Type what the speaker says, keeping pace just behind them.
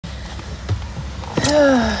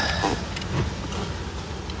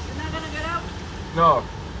No.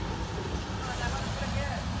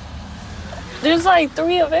 There's like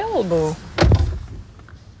 3 available.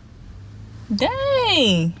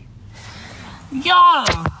 Dang. Y'all.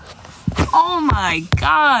 Oh my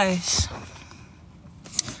gosh.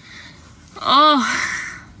 Oh.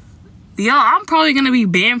 Y'all, I'm probably gonna be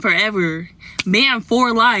banned forever. Banned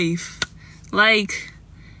for life. Like,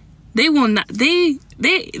 they will not, they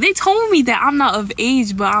told me that I'm not of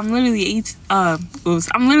age, but I'm literally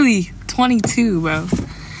I'm literally 22, bro.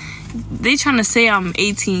 They trying to say I'm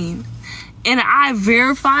 18. And I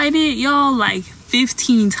verified it, y'all, like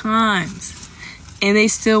 15 times. And they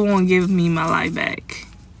still won't give me my life back.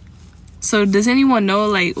 So does anyone know,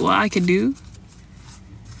 like, what I could do?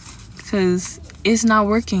 Because it's not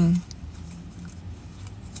working.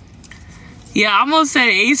 Yeah, I almost said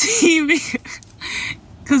 18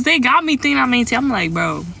 because they got me thinking I'm 18. I'm like,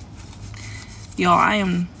 bro, y'all, I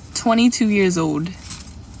am 22 years old.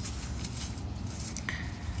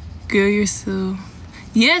 Girl, you're still...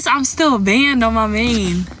 Yes, I'm still banned on my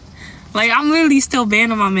main. Like, I'm literally still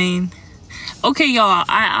banned on my main. Okay, y'all,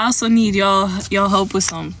 I also need y'all help with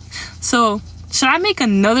some. So, should I make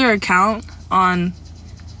another account on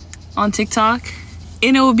TikTok?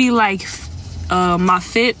 And it will be like my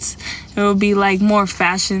fits. It will be like more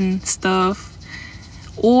fashion stuff.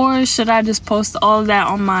 Or should I just post all of that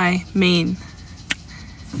on my main?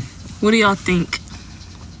 What do y'all think?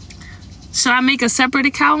 Should I make a separate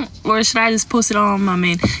account or should I just post it all on my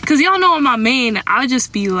main? Because y'all know on my main, I'll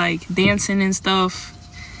just be like dancing and stuff.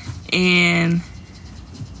 And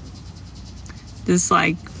just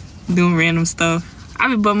like doing random stuff.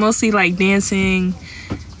 But mostly like dancing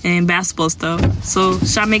and basketball stuff. So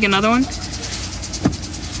should I make another one?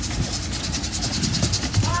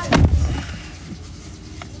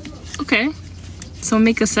 Okay. So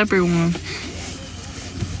make a separate one.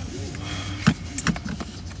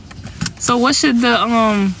 So what should the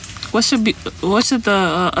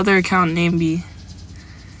other account name be?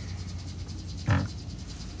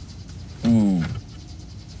 Ooh.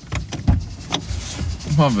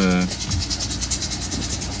 My bad.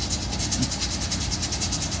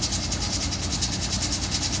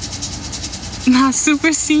 Not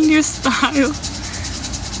super senior style.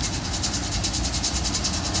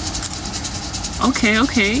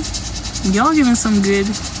 Okay. Y'all giving some good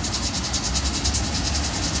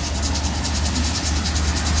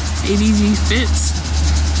ADG fits.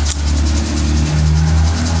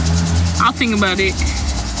 I'll think about it.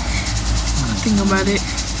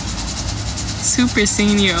 Super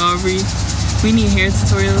senior Aubrey. We need hair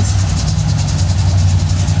tutorials.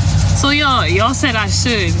 So y'all said I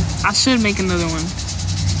should make another one.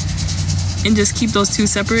 And just keep those 2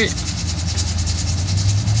 separate.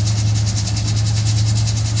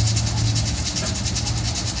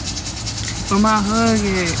 Where my hug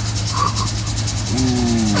at?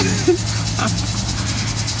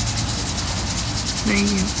 Thank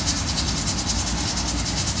you.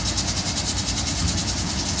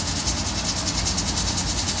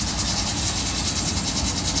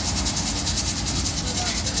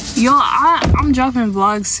 Yo, I'm dropping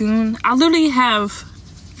vlogs soon. I literally have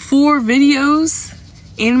 4 videos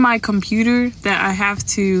in my computer that I have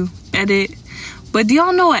to edit. But do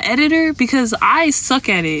y'all know an editor? Because I suck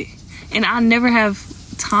at it. And I never have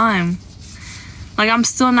time. Like, I'm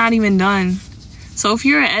still not even done. So if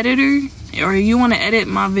you're an editor or you want to edit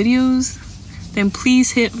my videos, then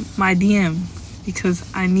please hit my DM because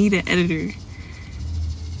I need an editor.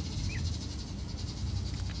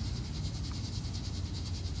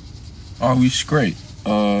 Oh, we straight.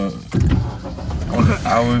 On an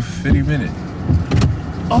hour and 50 minutes.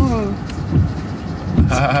 Oh.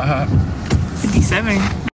 57.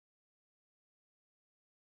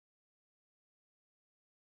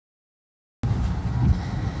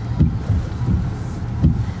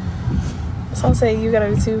 Some say you got a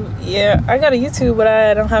YouTube. Yeah, I got a YouTube, but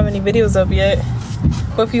I don't have any videos up yet.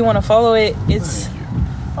 But if you want to follow it, it's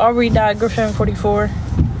Aubrey.Griffin44.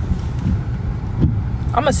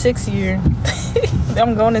 I'm a 6th year.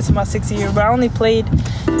 I'm going into my 6th year, but I only played 3.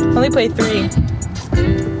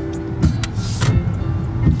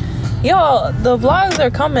 Y'all, the vlogs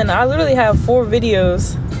are coming. I literally have 4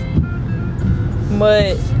 videos,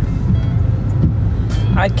 but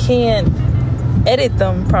I can't edit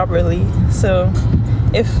them properly. So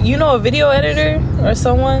if you know a video editor or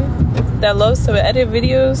someone that loves to edit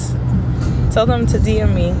videos, tell them to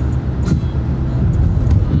DM me.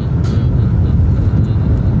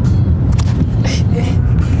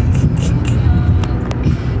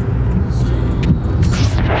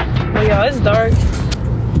 Well, y'all, it's dark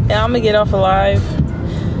and I'm gonna get off alive.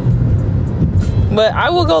 But I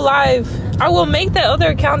will go live. I will make that other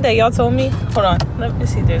account that y'all told me. Hold on, let me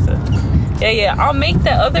see. There's a yeah. I'll make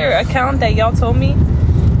that other account that y'all told me,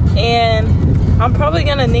 and I'm probably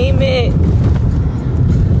gonna name it.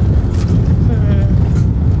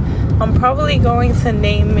 I'm probably going to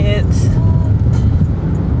name it.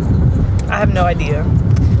 I have no idea.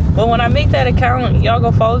 But when I make that account, y'all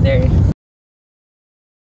go follow there.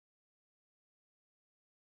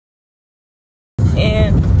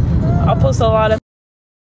 And I'll post a lot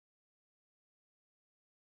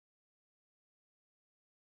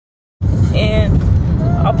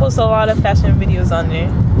of fashion videos on there.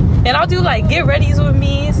 And I'll do like get readies with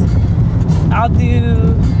me's. I'll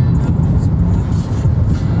do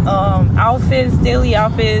outfits, daily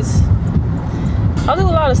outfits. I'll do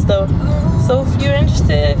a lot of stuff. So if you're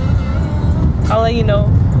interested, I'll let you know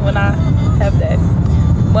when I have that.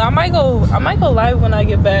 Well, I might go live when I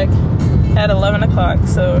get back at 11 o'clock.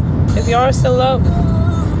 So if y'all are still up,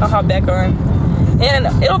 I'll hop back on. And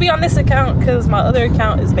it'll be on this account because my other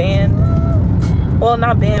account is banned. Well,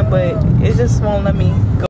 not banned, but it just won't let me go.